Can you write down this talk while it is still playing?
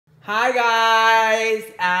Hi guys,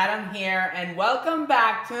 Adam here, and welcome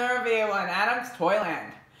back to another video on Adam's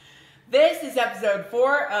Toyland. This is episode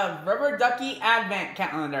 4 of Rubber Ducky Advent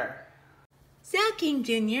Calendar. So, King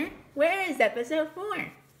Jr., where is episode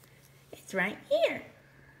 4? It's right here.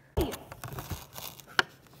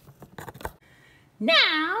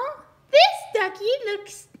 Now, this ducky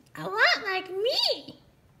looks a lot like me.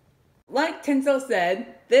 Like Tinsel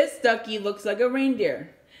said, this ducky looks like a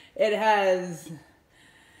reindeer. It has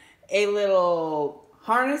a little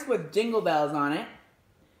harness with jingle bells on it.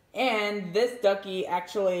 And this ducky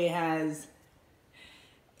actually has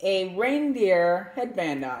a reindeer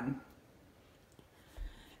headband on.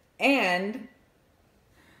 And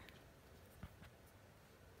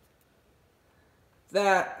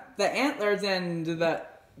the antlers and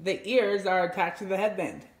the ears are attached to the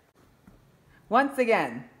headband. Once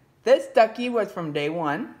again, this ducky was from day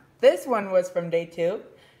 1. This one was from day 2.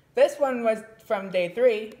 This one was from day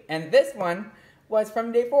 3, and this one was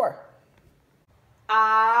from day 4.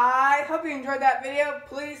 I hope you enjoyed that video.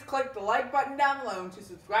 Please click the like button down below to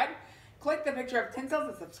subscribe. Click the picture of Tinsel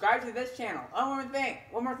to subscribe to this channel. Oh,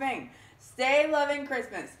 one more thing. Stay loving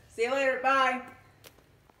Christmas. See you later. Bye.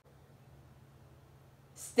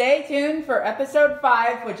 Stay tuned for episode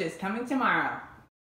 5, which is coming tomorrow.